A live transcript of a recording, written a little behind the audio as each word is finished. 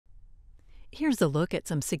Here's a look at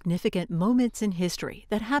some significant moments in history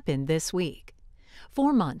that happened this week.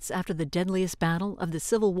 4 months after the deadliest battle of the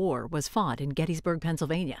Civil War was fought in Gettysburg,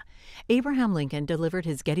 Pennsylvania, Abraham Lincoln delivered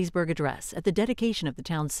his Gettysburg Address at the dedication of the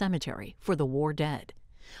town's cemetery for the war dead.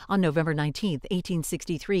 On November 19,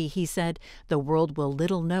 1863, he said, "The world will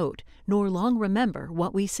little note, nor long remember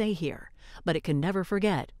what we say here, but it can never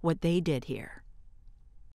forget what they did here."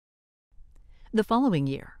 The following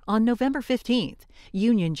year, on November 15th,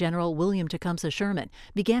 Union General William Tecumseh Sherman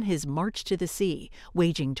began his March to the Sea,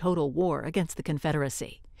 waging total war against the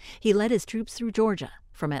Confederacy. He led his troops through Georgia,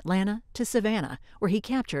 from Atlanta to Savannah, where he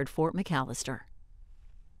captured Fort McAllister.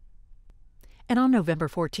 And on November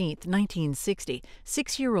 14, 1960,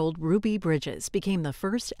 6-year-old Ruby Bridges became the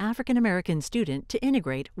first African-American student to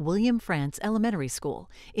integrate William Frantz Elementary School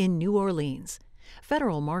in New Orleans.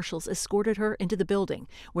 Federal marshals escorted her into the building,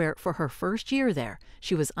 where for her first year there,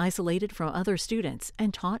 she was isolated from other students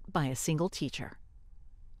and taught by a single teacher.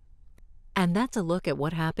 And that's a look at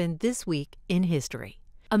what happened this week in history.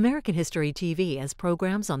 American History TV has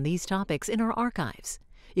programs on these topics in our archives.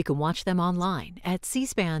 You can watch them online at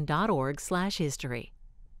cspan.org/history.